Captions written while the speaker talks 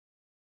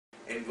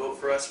and vote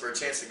for us for a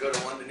chance to go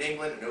to London,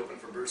 England and open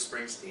for Bruce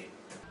Springsteen.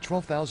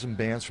 12,000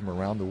 bands from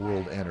around the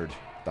world entered.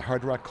 The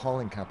Hard Rock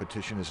Calling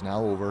competition is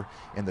now over,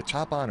 and the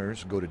top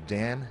honors go to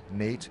Dan,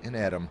 Nate, and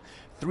Adam,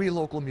 3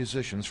 local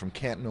musicians from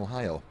Canton,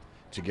 Ohio.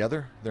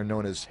 Together, they're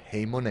known as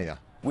Hey Monea.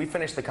 We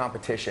finished the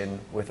competition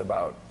with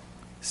about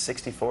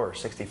 6,400 or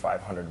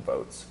 6,500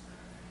 votes,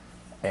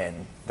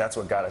 and that's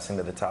what got us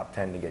into the top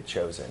 10 to get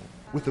chosen.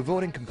 With the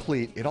voting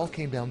complete, it all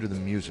came down to the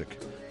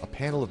music. A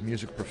panel of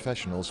music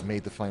professionals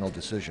made the final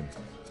decision.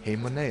 Hey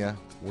Monea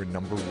were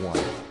number 1.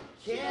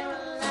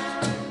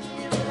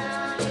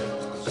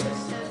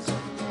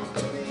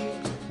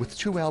 With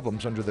 2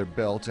 albums under their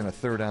belt and a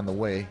 3rd on the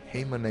way,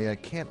 Hey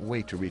Monea can't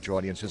wait to reach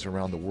audiences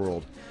around the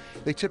world.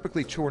 They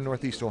typically tour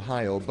Northeast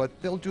Ohio,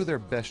 but they'll do their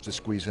best to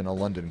squeeze in a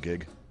London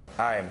gig.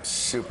 I am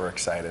super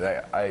excited.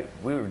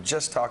 We were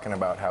just talking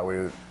about how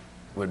we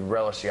would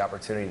relish the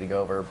opportunity to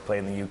go over, play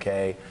in the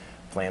UK,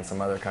 play in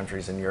some other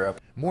countries in Europe.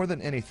 More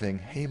than anything,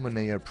 Hey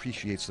Monea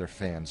appreciates their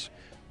fans.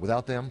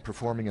 Without them,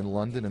 performing in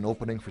London and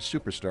opening for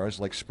superstars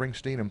like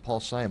Springsteen and Paul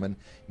Simon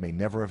may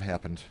never have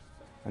happened.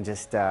 And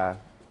just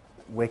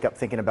wake up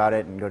thinking about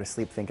it and go to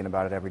sleep thinking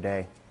about it every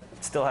day.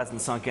 It still hasn't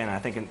sunk in. I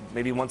think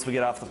maybe once we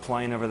get off the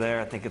plane over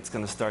there, I think it's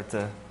going to start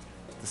to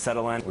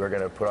settle in. We're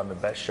going to put on the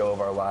best show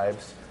of our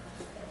lives,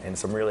 and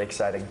some really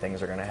exciting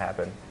things are going to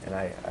happen, and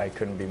I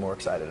couldn't be more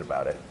excited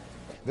about it.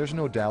 There's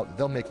no doubt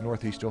they'll make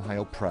Northeast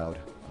Ohio proud.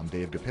 I'm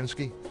Dave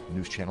Gopinski,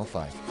 News Channel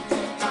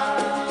 5.